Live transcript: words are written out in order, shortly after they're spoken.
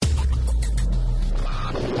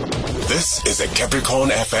This is a Capricorn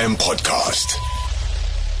FM podcast.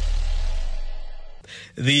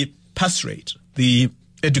 The pass rate, the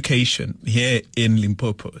education here in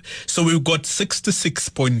Limpopo. So we've got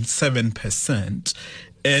 66.7%.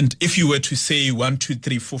 And if you were to say 1, 2,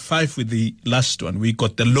 3, 4, 5 with the last one, we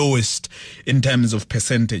got the lowest in terms of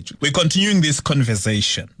percentage. We're continuing this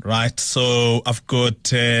conversation, right? So I've got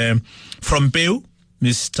from Peu,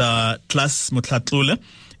 Mr. Klass Mohlatlole,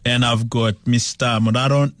 and I've got Mr.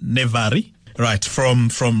 Mulalo Nevari, right, from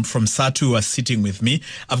SADTU, who are sitting with me.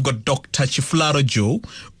 I've got Dr. Tshifularo Joe,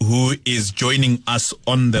 who is joining us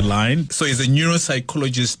on the line. So he's a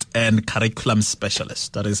neuropsychologist and curriculum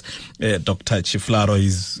specialist. That is, Dr. Tshifularo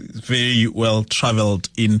is very well traveled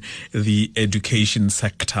in the education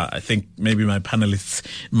sector. I think maybe my panelists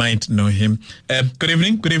might know him. Good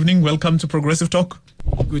evening. Welcome to Progressive Talk.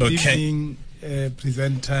 Good evening,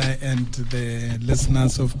 presenter and the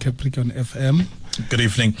listeners of Capricorn FM. Good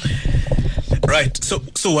evening. Right. So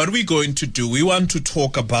what are we going to do? We want to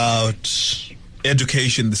talk about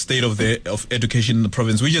education, the state of education in the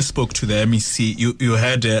province. We just spoke to the MEC. You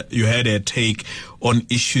had a take on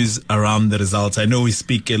issues around the results. I know we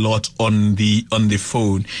speak a lot on the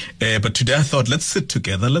phone, but today I thought let's sit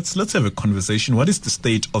together. Let's have a conversation. What is the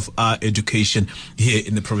state of our education here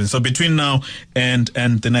in the province? So between now and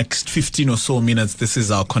the next 15 or so minutes, this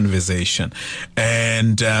is our conversation.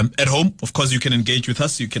 And at home, of course, you can engage with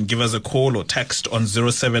us. You can give us a call or text on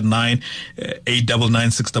 079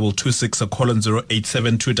 899 6226 or call on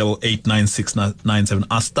 087 288 9697.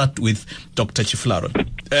 I'll start with Dr. Tshifularo.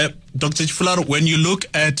 Dr. Tshifularo, when you look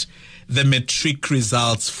at the Matric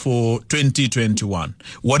results for 2021,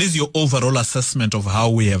 what is your overall assessment of how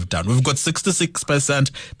we have done? We've got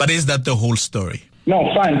 66%, but is that the whole story?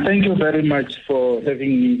 No, fine. Thank you very much for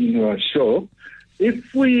having me in your show.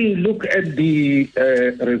 If we look at the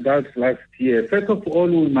results last year, first of all,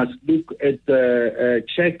 we must look at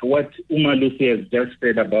check what Umalusi has just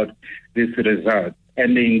said about this result.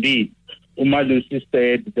 And indeed, Umalusi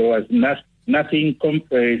said there was nothing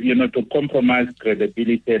to compromise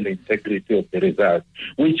credibility and integrity of the results,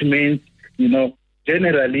 which means,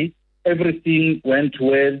 generally everything went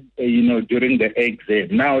well, during the exam.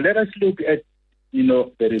 Now, let us look at,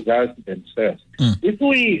 the results themselves. If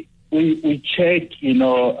we check,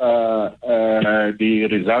 the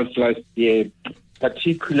results last year,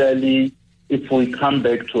 particularly if we come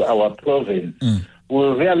back to our province,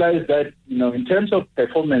 we'll realize that, in terms of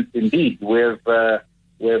performance, indeed, we've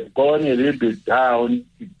gone a little bit down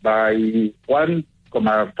by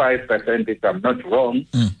 1.5%, if I'm not wrong,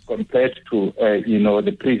 compared to,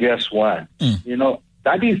 the previous one.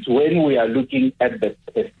 That is when we are looking at the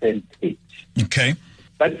percentage. Okay.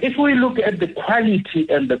 But if we look at the quality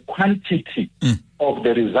and the quantity of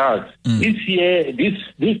the results, this year, these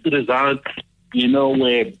results,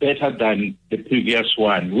 were better than the previous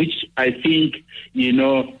one, which I think,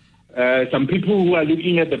 some people who are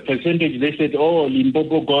looking at the percentage, they said,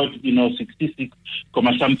 Limpopo got, 66,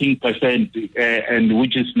 something percent, and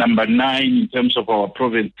which is number 9 in terms of our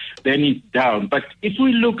province, then it's down. But if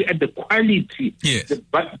we look at the quality, yes, the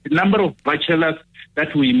number of bachelors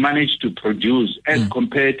that we managed to produce as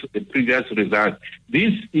compared to the previous result,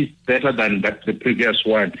 this is better than the previous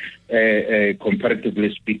one, comparatively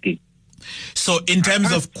speaking. So in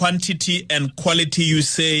terms of quantity and quality, you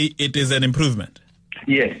say it is an improvement?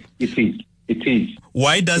 Yes, it is. It is.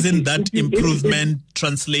 Why doesn't that improvement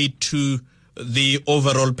translate to the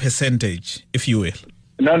overall percentage, if you will?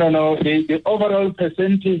 No. The overall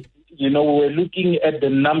percentage, we're looking at the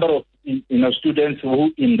number of students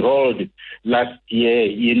who enrolled last year.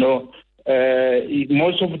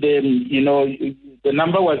 Most of them, the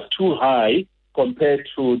number was too high compared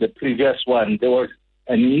to the previous one. There was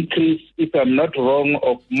an increase, if I'm not wrong,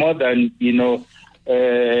 of more than,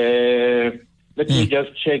 let me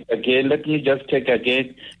just check again,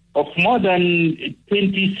 of more than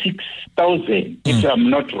 26,000, if I'm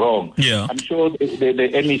not wrong. Yeah. I'm sure the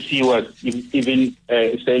MEC was even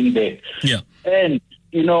saying that. Yeah. And,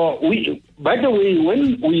 by the way,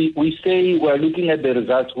 when we say we're looking at the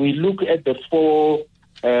results, we look at the 4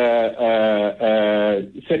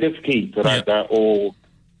 certificates, rather, or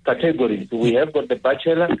categories. We have got the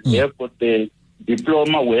bachelor, we have got the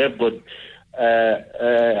diploma, we have got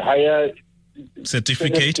higher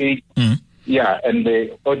certificate. Yeah, and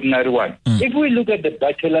the ordinary one. If we look at the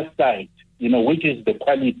bachelor side, which is the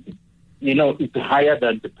quality, it's higher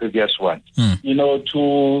than the previous one.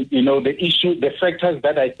 The issue, the factors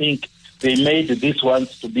that I think they made these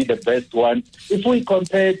ones to be the best one. If we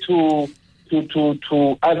compare to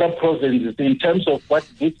other provinces in terms of what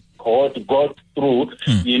this cohort got through,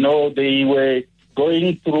 they were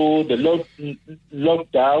going through the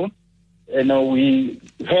lockdown, we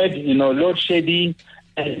had, load shedding.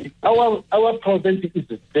 And our province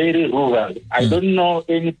is very rural. I don't know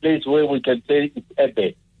any place where we can say it's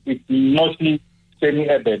urban. It's mostly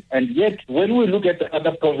semi-urban. And yet, when we look at the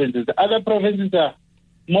other provinces are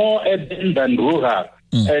more urban than rural.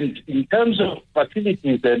 And in terms of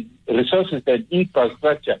facilities and resources and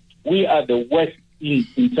infrastructure, we are the worst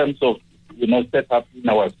in terms of, set up in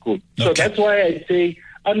our school. Okay. So that's why I say,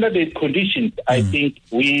 under the conditions, I think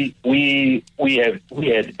we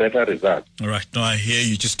had better results. All right. No, I hear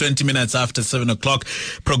you. Just 20 minutes after 7 o'clock,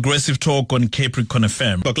 Progressive Talk on Capricorn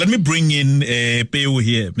FM. Look, let me bring in Peu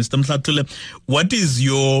here. Mr. Mohlatlole, what is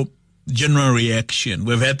your general reaction?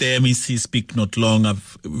 We've had the MEC speak not long.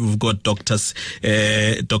 We've got Dr.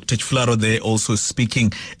 Tshifularo there also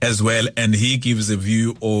speaking as well, and he gives a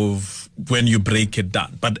view of when you break it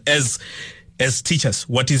down. But as teachers,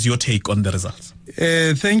 what is your take on the results?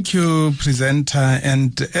 Thank you, presenter.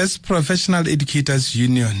 And as Professional Educators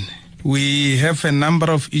Union, we have a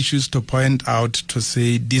number of issues to point out to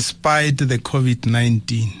say, despite the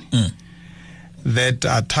COVID-19 that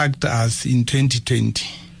attacked us in 2020,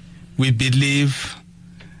 we believe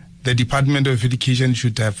the Department of Education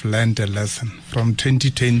should have learned a lesson from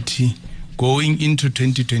 2020 going into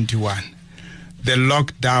 2021. The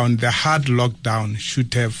lockdown, the hard lockdown,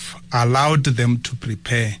 should have allowed them to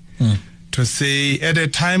prepare to say, at a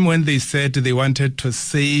time when they said they wanted to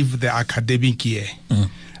save the academic year,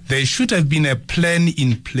 there should have been a plan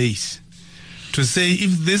in place to say,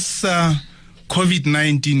 if this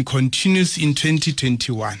COVID-19 continues in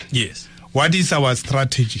 2021, yes, what is our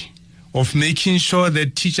strategy of making sure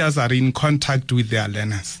that teachers are in contact with their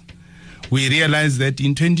learners? We realized that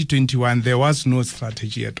in 2021, there was no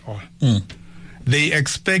strategy at all. They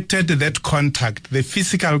expected that contact, the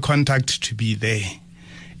physical contact, to be there.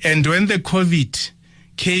 And when the COVID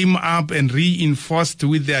came up and reinforced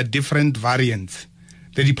with their different variants,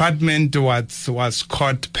 the department was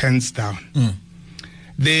caught pens down.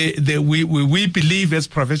 We believe, as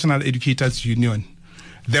Professional Educators Union,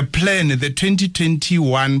 the plan, the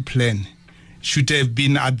 2021 plan, should have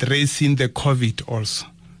been addressing the COVID also,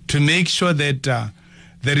 to make sure that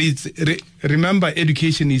there is, remember,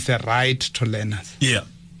 education is a right to learners. Yeah.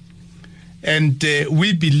 And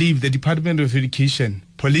we believe the Department of Education,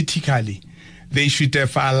 politically, they should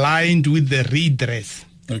have aligned with the redress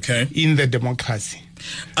in the democracy.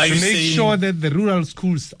 To make sure that the rural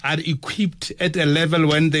schools are equipped at a level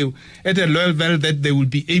that they will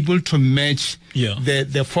be able to match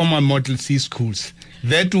the former Model C schools.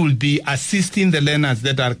 That will be assisting the learners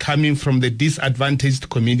that are coming from the disadvantaged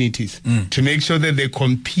communities to make sure that they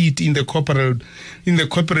compete in the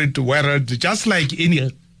corporate world just like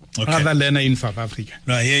any other learner in South Africa.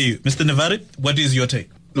 I hear you. Mr. Nevari, what is your take?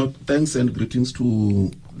 No, thanks and greetings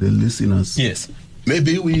to the listeners. Yes.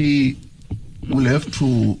 Maybe we will have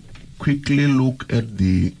to quickly look at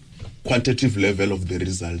the quantitative level of the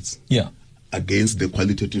results against the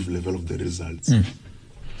qualitative level of the results.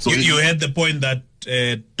 So you had the point that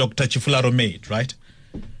Dr. Tshifularo made, right?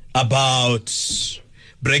 About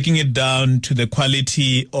breaking it down to the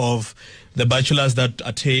quality of the bachelors that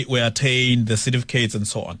were attained, the certificates and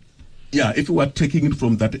so on. Yeah, if we were taking it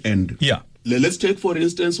from that end. Yeah. Let's take, for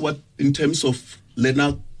instance, what in terms of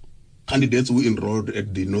learner candidates who enrolled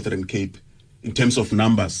at the Northern Cape, in terms of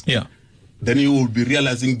numbers. Yeah. Then you will be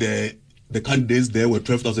realizing the candidates there were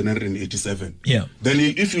 12,987. Yeah. Then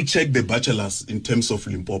if you check the bachelors in terms of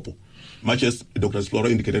Limpopo, much as Dr.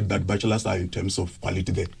 Tshifularo indicated that bachelors are in terms of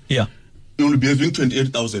quality there. Yeah. You will be having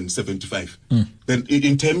 28,075. Then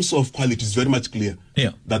in terms of quality, it's very much clear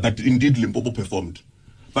that indeed Limpopo performed.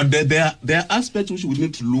 But there are aspects which we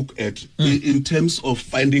need to look at in terms of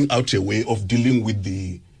finding out a way of dealing with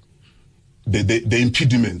the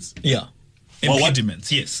impediments. Yeah.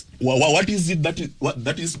 Impediments, yes. What is it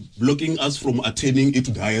that is blocking us from attaining it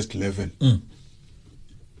to the highest level?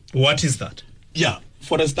 What is that? Yeah.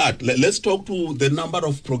 For a start, let's talk to the number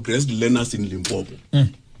of progressed learners in Limpopo.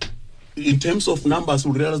 In terms of numbers,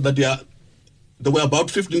 we realize that there were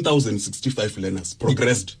about 15,065 learners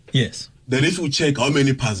progressed. Yes. Then if we check how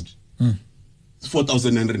many passed,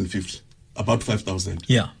 4,950, about 5,000.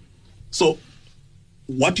 Yeah. So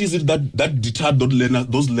what is it that deterred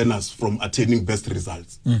those learners from attaining best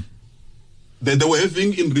results? They were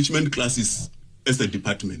having enrichment classes as a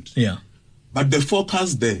department. Yeah. But the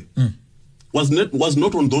focus there was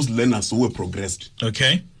not on those learners who were progressed.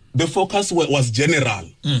 Okay. The focus was general.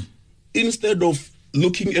 Instead of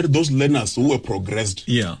looking at those learners who were progressed,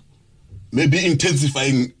 maybe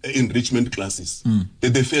intensifying enrichment classes,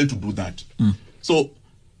 they failed to do that. So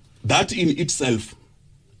that in itself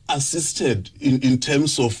assisted in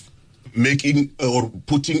terms of making or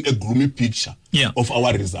putting a gloomy picture of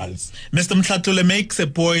our results. Mr. Mohlatlole makes a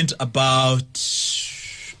point about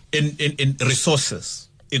in resources,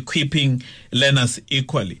 equipping learners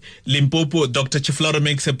equally. Limpopo, Dr. Tshifularo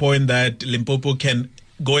makes a point that Limpopo can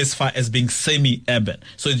go as far as being semi-urban,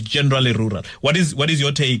 so it's generally rural. What is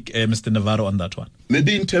your take, Mr. Navarro, on that one?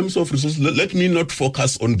 Maybe in terms of resources, let me not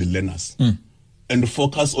focus on the learners and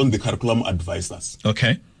focus on the curriculum advisors.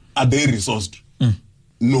 Okay. Are they resourced?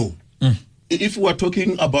 No. If we are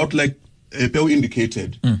talking about, like Peu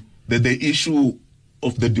indicated, that the issue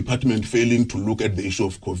of the department failing to look at the issue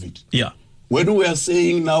of COVID. Yeah. When we are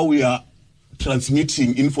saying now we are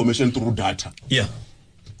transmitting information through data. Yeah.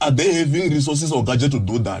 Are they having resources or gadget to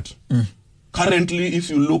do that? Currently, if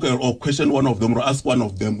you look at or question one of them or ask one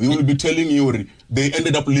of them, we will be telling you they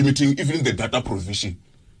ended up limiting even the data provision.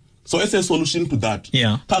 So as a solution to that,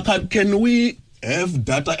 can we have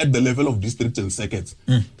data at the level of district and circuits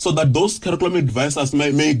so that those curriculum advisors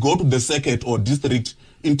may go to the circuit or district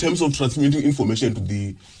in terms of transmitting information to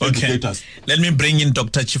the educators? Let me bring in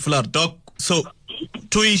Dr. Tshifularo. Doc, so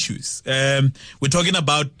two issues. We're talking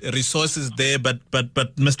about resources there, but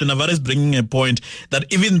Mr. Navarro is bringing a point that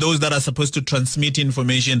even those that are supposed to transmit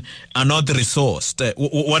information are not resourced.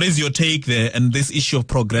 What is your take there and this issue of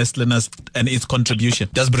progress learners and its contribution?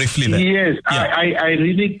 Just briefly there. Yes, I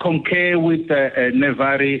really concur with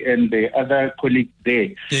Nevari and the other colleagues there.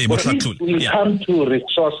 But if we come to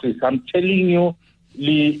resources, I'm telling you,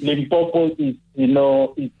 Limpopo is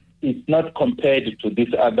not compared to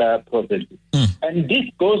these other provinces. And this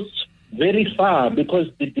goes very far because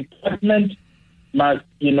the department must,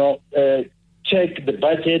 check the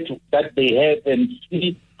budget that they have and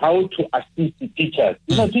see how to assist the teachers.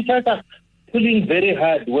 Teachers are pulling very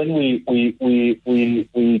hard when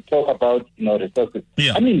we talk about, resources.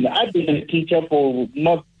 I mean, I've been a teacher for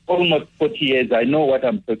almost 40 years. I know what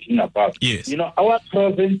I'm talking about. Yes. Our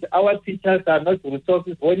province, our teachers are not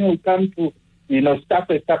resources. When we come to staff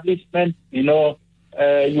establishment, you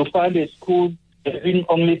find a school having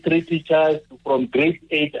only 3 teachers from grade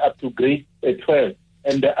 8 up to grade 12.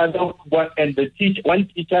 And the other one, one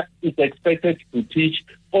teacher is expected to teach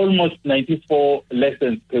almost 94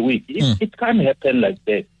 lessons per week. It can't happen like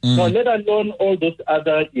that. No, let alone all those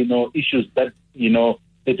other, issues that,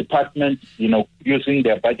 the department, using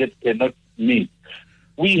their budget cannot meet.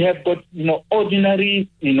 We have got, ordinary,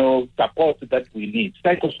 support that we need,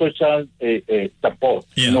 psychosocial support,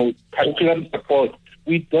 curriculum support.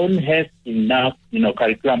 We don't have enough,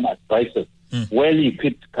 curriculum advisors,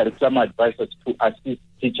 well-equipped curriculum advisors to assist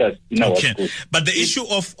teachers in our schools. But the issue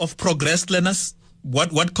of progressed learners,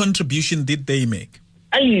 what contribution did they make?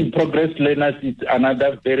 Progressed learners is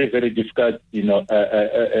another very, very difficult,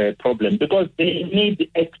 problem because they need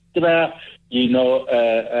extra,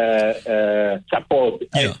 support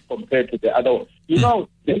as compared to the other.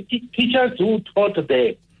 The teachers who taught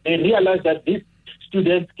there, they realize that these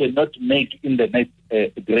students cannot make in the next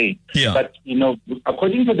grade. But,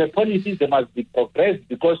 according to the policies, they must be progressed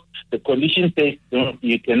because the condition says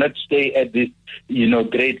you cannot stay at this,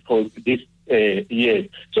 grade for this year.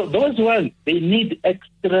 So those ones, they need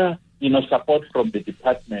extra, support from the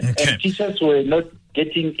department. And teachers were not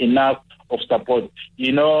getting enough of support.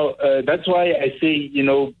 That's why I say,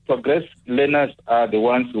 progress learners are the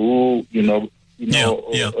ones who, need,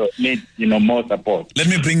 more support. Let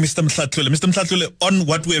me bring Mr. Mohlatlole. Mr. Mohlatlole, on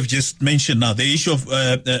what we have just mentioned now, the issue of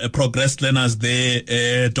progressed learners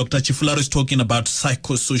there, Dr. Tshifularo is talking about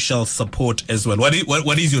psychosocial support as well.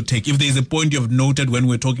 What is your take? If there is a point you have noted when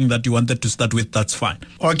we're talking that you wanted to start with, that's fine.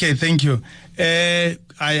 Okay, thank you. I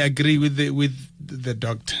agree with the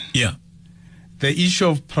doctor. Yeah. The issue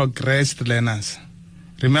of progressed learners,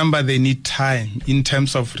 remember they need time in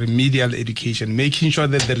terms of remedial education, making sure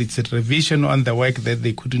that there is a revision on the work that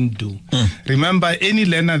they couldn't do. Remember, any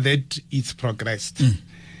learner that is progressed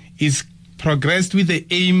is progressed with the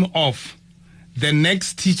aim of the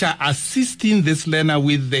next teacher assisting this learner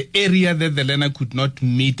with the area that the learner could not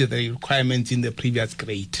meet the requirements in the previous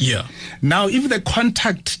grade. Now, if the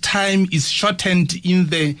contact time is shortened in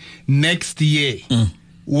the next year,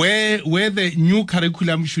 where the new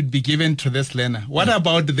curriculum should be given to this learner, what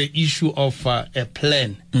about the issue of a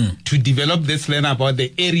plan to develop this learner about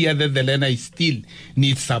the area that the learner still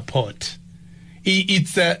needs support?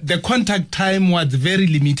 It's the contact time was very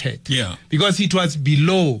limited because it was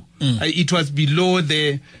below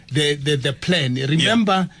the plan.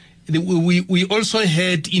 Remember, we also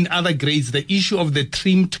had in other grades the issue of the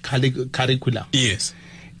trimmed curriculum. Yes.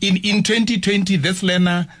 In 2020, this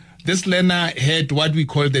learner had what we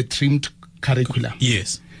call the trimmed curriculum.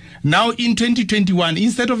 Yes. Now in 2021,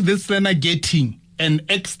 instead of this learner getting an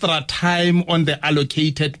extra time on the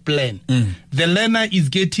allocated plan, the learner is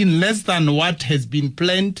getting less than what has been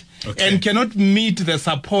planned and cannot meet the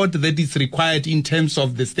support that is required in terms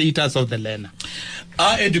of the status of the learner.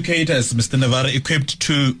 Are educators, Mr. Nevari, equipped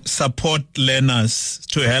to support learners,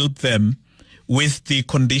 to help them with the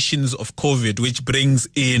conditions of COVID, which brings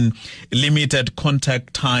in limited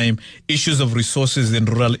contact time, issues of resources in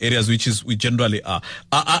rural areas, which we generally are?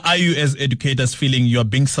 Are you as educators feeling you are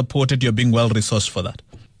being supported, you're being well resourced for that?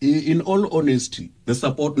 In all honesty, the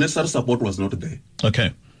necessary support was not there.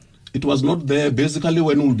 Okay. It was not there basically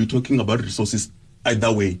when we'll be talking about resources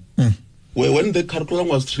either way. When the curriculum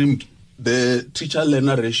was trimmed, the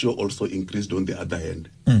teacher-learner ratio also increased on the other end.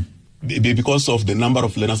 Because of the number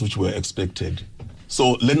of learners which were expected.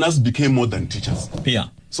 So learners became more than teachers. Yeah.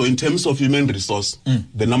 So in terms of human resource,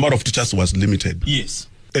 the number of teachers was limited. Yes.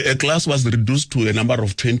 A class was reduced to a number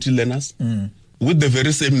of 20 learners with the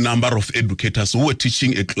very same number of educators who were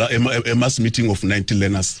teaching a mass meeting of 90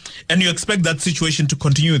 learners. And you expect that situation to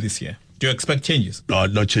continue this year? Do you expect changes?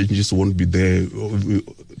 No changes won't be there.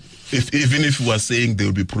 Even if we were saying there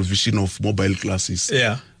will be provision of mobile classes,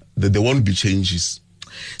 there won't be changes.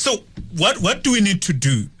 So what do we need to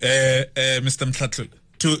do, Mr. Mohlatlole,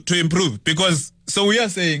 to improve? Because so we are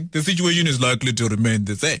saying the situation is likely to remain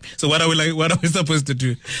the same. So what are we supposed to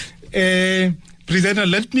do? Presenter,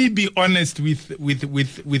 let me be honest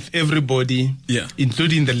with everybody,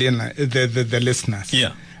 including the listeners.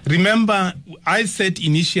 Yeah. Remember, I said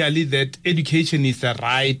initially that education is a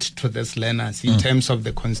right to these learners in terms of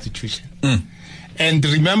the Constitution. And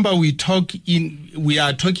remember, we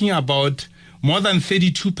are talking about more than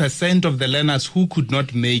 32% of the learners who could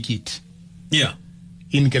not make it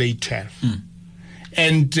in grade 12.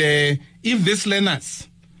 And if these learners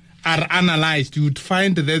are analyzed, you would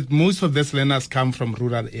find that most of these learners come from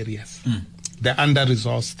rural areas. The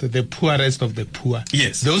under-resourced, the poorest of the poor.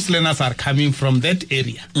 Yes. Those learners are coming from that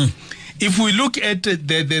area. If we look at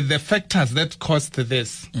the factors that caused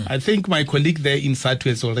this, I think my colleague there in SADTU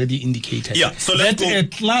has already indicated so that a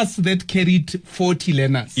class that carried 40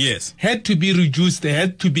 learners had to be reduced, they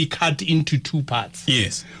had to be cut into two parts.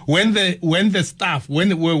 Yes. When the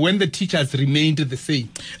teachers remained the same.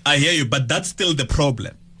 I hear you, but that's still the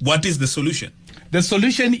problem. What is the solution? The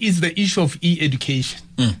solution is the issue of e-education.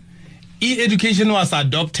 E-education was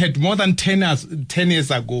adopted more than 10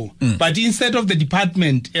 years ago. But instead of the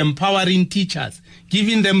department empowering teachers,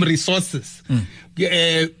 giving them resources,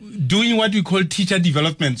 doing what we call teacher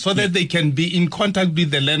development so that they can be in contact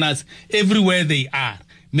with the learners everywhere they are,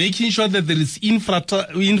 making sure that there is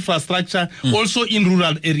infrastructure also in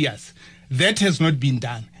rural areas. That has not been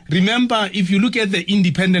done. Remember, if you look at the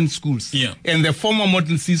independent schools and the former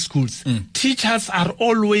Model C schools, teachers are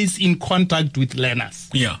always in contact with learners.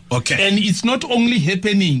 And it's not only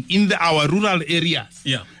happening in our rural areas.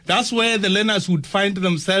 That's where the learners would find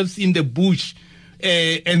themselves in the bush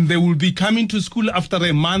and they will be coming to school after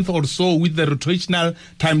a month or so with the rotational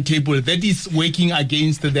timetable that is working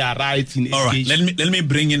against their rights in education. All right, let me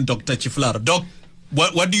bring in Dr. Tshifularo. Doc,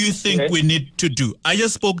 what do you think we need to do? I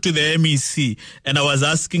just spoke to the MEC and I was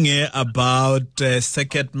asking her about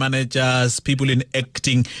circuit managers, people in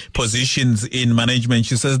acting positions in management.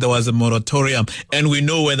 She says there was a moratorium and we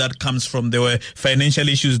know where that comes from. There were financial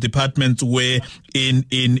issues, departments were in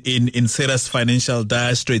serious financial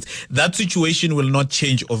dire straits. That situation will not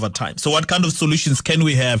change over time. So what kind of solutions can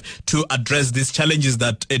we have to address these challenges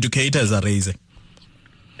that educators are raising?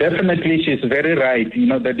 Definitely, she's very right.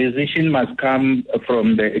 The decision must come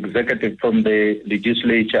from the executive, from the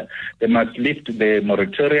legislature. They must lift the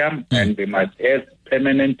moratorium and they must have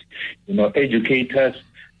permanent, educators.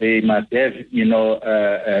 They must have,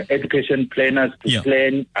 education planners to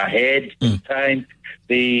plan ahead in time.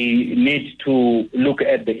 They need to look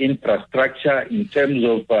at the infrastructure in terms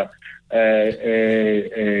of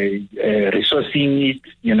resourcing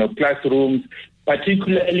it, classrooms,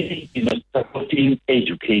 particularly, supporting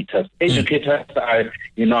educators. Educators are,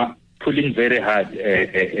 pulling very hard.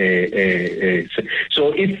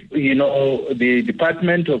 So if, the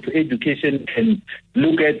Department of Education can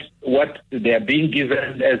look at what they are being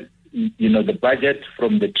given as, the budget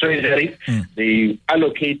from the Treasury, they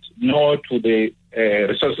allocate more to the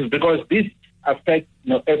resources because this affects,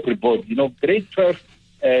 everybody. Grade 12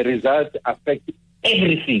 results affect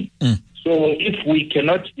everything. So if we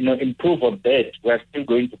cannot, improve on that, we are still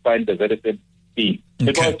going to find the very same thing.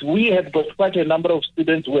 Because we have got quite a number of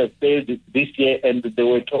students who have failed this year and they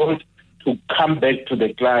were told to come back to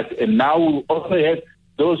the class. And now we also have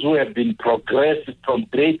those who have been progressed from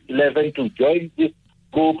grade 11 to join this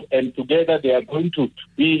group, and together they are going to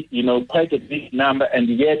be, quite a big number, and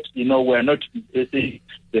yet, we're not increasing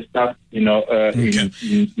the staff, I hear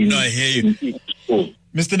you. in school.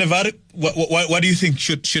 Mr. Nevari, what do you think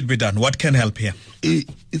should be done? What can help here?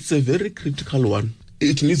 It's a very critical one.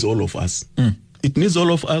 It needs all of us. It needs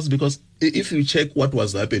all of us, because if you check what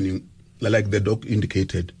was happening, like the doc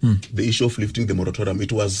indicated, the issue of lifting the moratorium,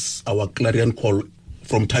 it was our clarion call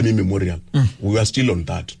from time immemorial. We are still on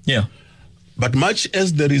that. Yeah. But much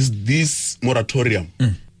as there is this moratorium,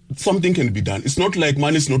 something can be done. It's not like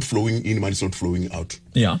money is not flowing in, money is not flowing out.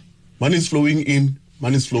 Yeah. Money is flowing in,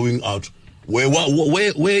 money is flowing out. Where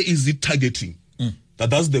is it targeting?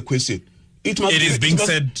 That's the question. It is being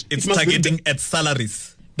said it's targeting at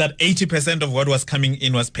salaries. That 80% of what was coming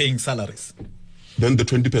in was paying salaries. Then the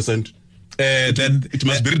 20%. Then it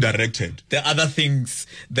must be redirected. The other things,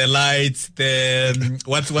 the lights, the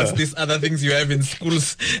what's these other things you have in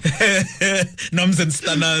schools, norms and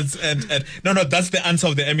standards, and no, that's the answer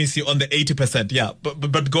of the MEC on the 80%. Yeah,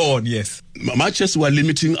 but go on. Yes. Much as we are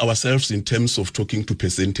limiting ourselves in terms of talking to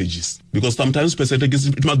percentages, because sometimes percentages,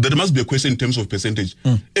 there must be a question in terms of percentage.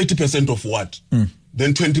 80% of what?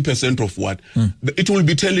 Then 20% of what? It will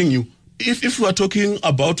be telling you. If we are talking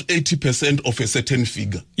about 80% of a certain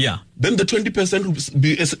figure, then the 20% will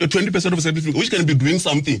be 20% of a certain figure, which can be doing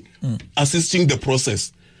something, assisting the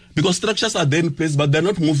process. Because structures are then in place, but they're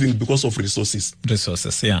not moving because of resources.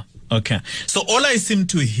 Resources, yeah. Okay. So all I seem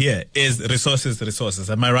to hear is resources.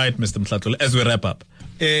 Am I right, Mr. Mohlatlole, as we wrap up?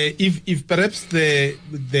 If perhaps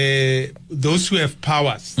those who have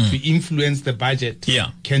powers to influence the budget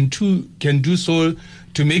can do so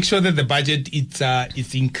to make sure that the budget is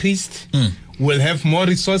increased, will have more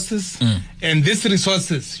resources, and these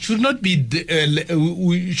resources should not be given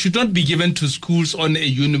to schools on a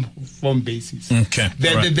uniform basis. Okay.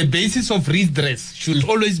 The basis of redress should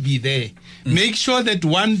always be there. Make sure that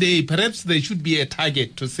one day, perhaps there should be a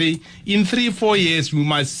target to say, in 3-4 years, we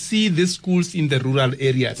must see these schools in the rural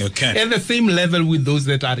areas at the same level with those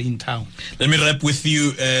that are in town. Let me wrap with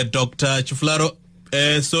you, Dr. Tshifularo.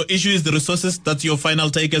 So issue is the resources. That's your final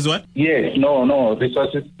take as well? Yes, no,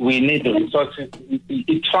 resources. We need resources.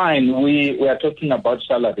 It's fine. We are talking about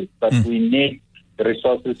salaries, but we need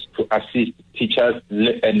resources to assist teachers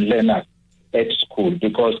and learners at school,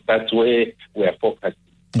 because that's where we are focused.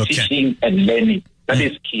 Teaching and learning. That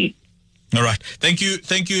is key. All right. Thank you,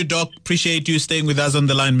 Doc. Appreciate you staying with us on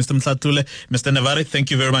the line, Mr. Mohlatlole. Mr. Nevari, thank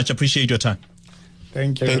you very much. Appreciate your time.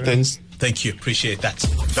 Thank you. Thanks. Thank you. Appreciate that.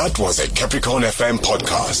 That was a Capricorn FM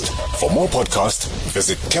podcast. For more podcasts,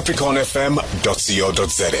 visit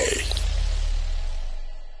capricornfm.co.za.